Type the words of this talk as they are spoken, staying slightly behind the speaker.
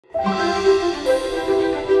Hey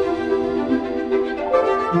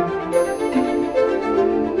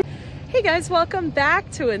guys, welcome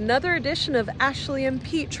back to another edition of Ashley and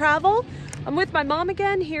Pete Travel. I'm with my mom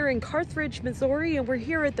again here in Carthrage, Missouri, and we're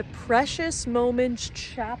here at the Precious Moments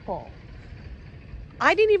Chapel.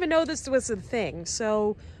 I didn't even know this was a thing,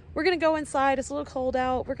 so we're gonna go inside. It's a little cold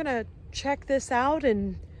out. We're gonna check this out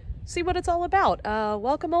and see what it's all about.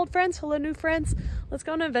 Welcome old friends, hello new friends. Let's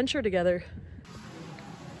go on an adventure together.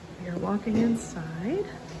 We are walking inside.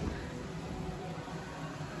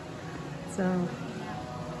 So,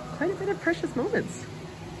 quite a bit of precious moments.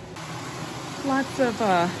 Lots of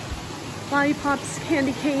lollipops,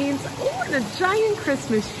 candy canes. Oh, and a giant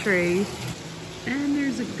Christmas tree. And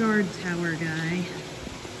there's a guard tower guy.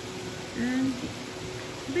 And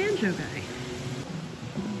a banjo guy.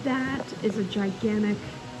 That is a gigantic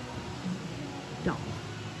doll.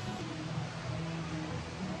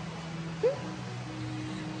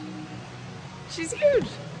 She's huge.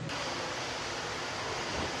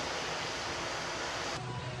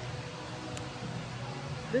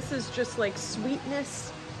 This is just like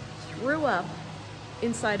sweetness threw up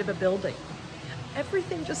inside of a building.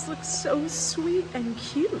 Everything just looks so sweet and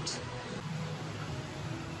cute.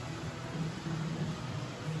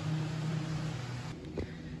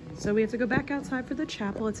 So we have to go back outside for the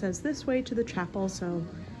chapel. It says this way to the chapel, so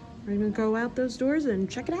we're gonna go out those doors and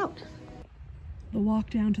check it out. The walk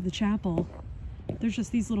down to the chapel, there's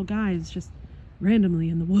just these little guys just randomly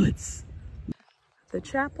in the woods. The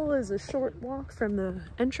chapel is a short walk from the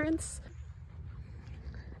entrance.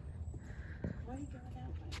 Why are you going that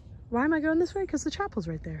way? Why am I going this way? Because the chapel's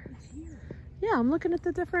right there. It's here. Yeah, I'm looking at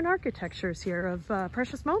the different architectures here of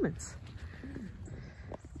Precious Moments.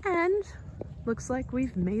 And looks like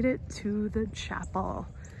we've made it to the chapel.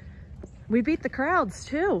 We beat the crowds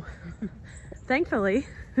too. Thankfully,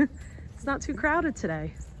 it's not too crowded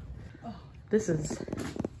today. Oh, this is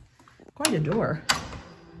quite a door.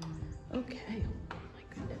 Okay.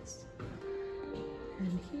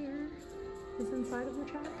 And here is inside of the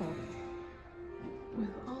chapel with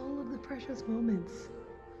all of the precious moments.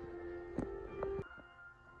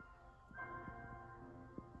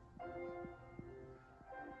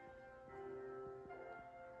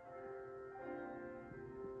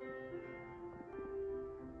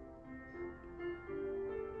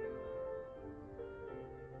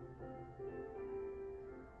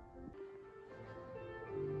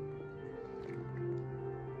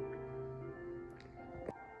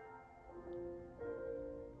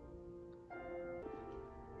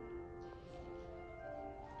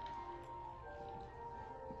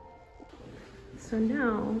 So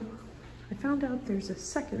now I found out there's a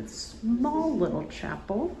second small little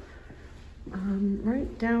chapel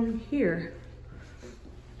right down here.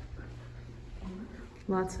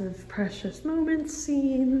 Lots of precious moments,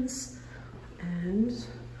 scenes, and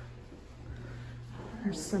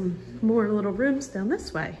there's some more little rooms down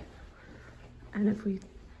this way. And if we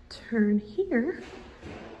turn here,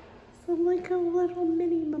 it's like a little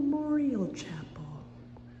mini memorial chapel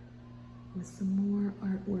with some more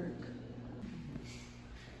artwork.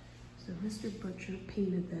 So Mr. Butcher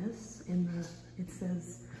painted this it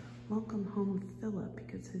says, "Welcome home, Philip,"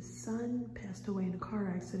 because his son passed away in a car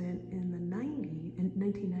accident in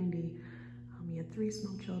 1990. He had 3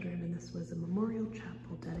 small children, and this was a memorial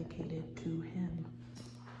chapel dedicated to him.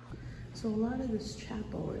 So a lot of this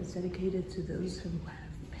chapel is dedicated to those who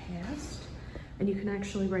have passed, and you can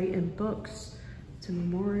actually write in books to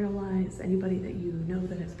memorialize anybody that you know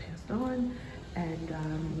that has passed on, and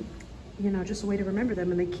you know, just a way to remember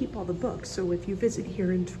them. And they keep all the books, so if you visit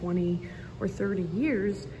here in 20 or 30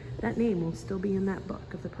 years, that name will still be in that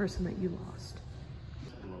book of the person that you lost.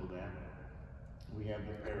 Below that, we have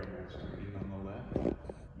the parables reading on the left.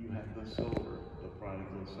 You have the sower, the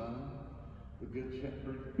prodigal son, the good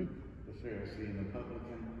shepherd, the Pharisee and the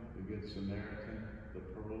publican, the good Samaritan, the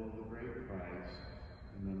pearl of the great price,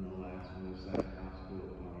 and then the last one is that house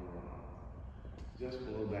built on a rock. Just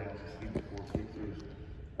below that, you see the 4 pictures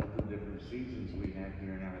of the different seasons we have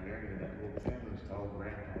here in our area. That little family is called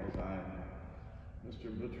Grandpa's Island. Mr.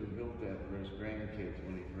 Butcher built that for his grandkids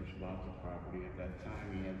when he first bought the property. At that time,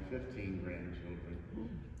 he had 15 grandchildren.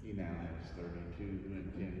 He now has 32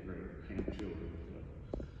 and 10 great-grandchildren.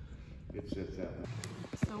 So it sits that way.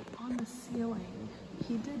 So on the ceiling,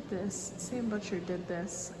 he did this, Sam Butcher did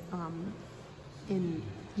this in,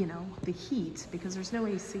 you know, the heat, because there's no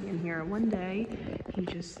AC in here. One day, he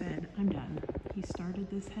just said, "I'm done." He started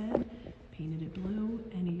this head, painted it blue,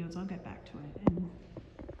 and he goes, "I'll get back to it." And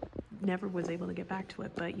never was able to get back to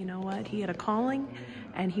it. But you know what? He had a calling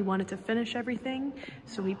and he wanted to finish everything.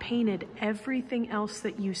 So he painted everything else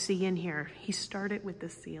that you see in here. He started with the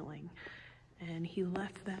ceiling and he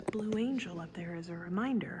left that blue angel up there as a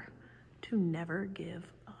reminder to never give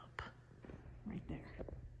up. Right there.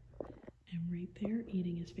 And right there,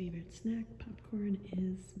 eating his favorite snack, popcorn,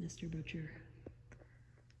 is Mr. Butcher.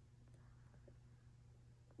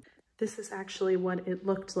 This is actually what it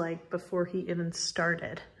looked like before he even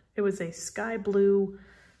started. It was a sky blue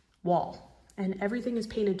wall, and everything is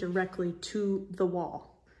painted directly to the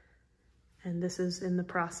wall. And this is in the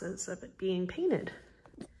process of it being painted.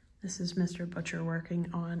 This is Mr. Butcher working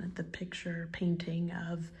on the picture painting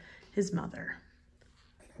of his mother,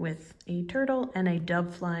 with a turtle and a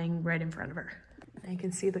dove flying right in front of her. And you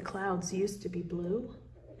can see the clouds used to be blue,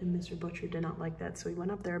 and Mr. Butcher did not like that. So he went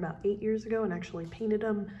up there about 8 years ago and actually painted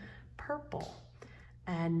them purple.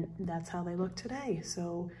 And that's how they look today.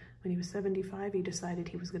 So when he was 75, he decided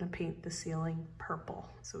he was gonna paint the ceiling purple.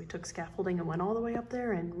 So he took scaffolding and went all the way up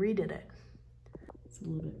there and redid it. It's a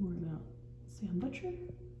little bit more about Sam Butcher.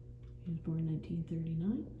 He was born in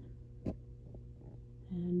 1939.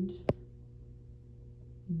 And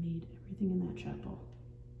made everything in that chapel.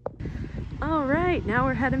 All right, now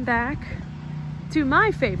we're heading back to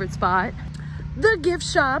my favorite spot, the gift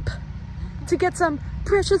shop, to get some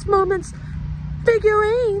Precious Moments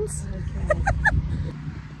figurines.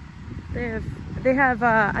 Okay. they have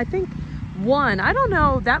I think one. I don't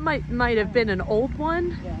know, that might have been an old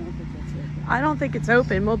one. Yeah, I don't think it's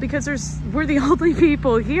open. Well, because we're the only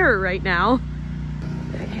people here right now.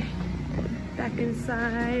 Okay, back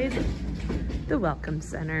inside the Welcome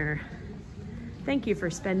Center. Thank you for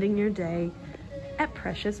spending your day at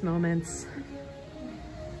Precious Moments.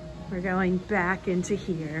 We're going back into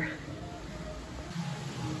here.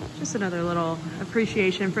 Just another little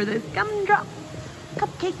appreciation for this gumdrop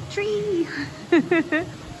cupcake tree.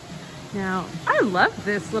 Now, I love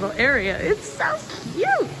this little area. It's so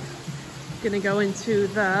cute. Gonna go into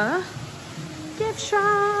the gift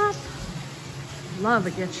shop. Love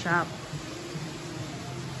a gift shop.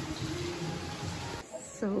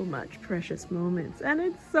 So much Precious Moments, and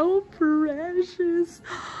it's so precious.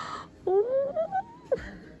 Oh,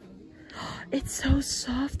 it's so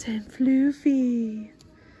soft and fluffy.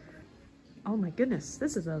 Oh my goodness,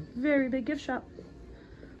 this is a very big gift shop.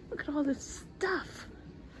 Look at all this stuff.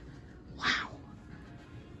 Wow.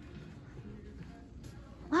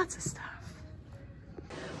 Lots of stuff.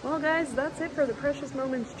 Well guys, that's it for the Precious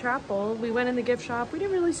Moments Chapel. We went in the gift shop. We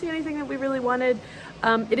didn't really see anything that we really wanted.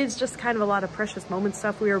 It is just kind of a lot of Precious Moments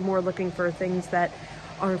stuff. We were more looking for things that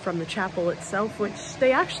are from the chapel itself, which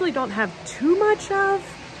they actually don't have too much of,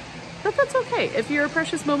 but that's okay. If you're a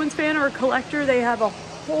Precious Moments fan or a collector, they have a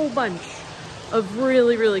whole bunch of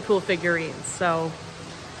really, really cool figurines. So,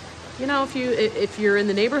 you know, if you're in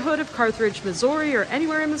the neighborhood of Carthrage, Missouri, or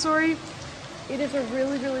anywhere in Missouri, it is a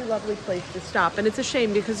really, really lovely place to stop. And it's a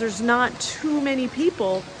shame because there's not too many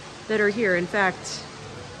people that are here. In fact,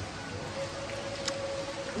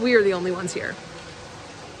 we are the only ones here.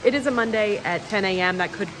 It is a Monday at 10 a.m.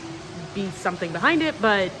 That could be something behind it,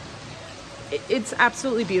 but it's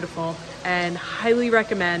absolutely beautiful and highly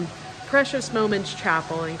recommend Precious Moments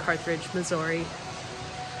Chapel in Carthrage, Missouri.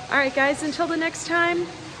 All right, guys, until the next time,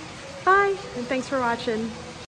 bye, and thanks for watching.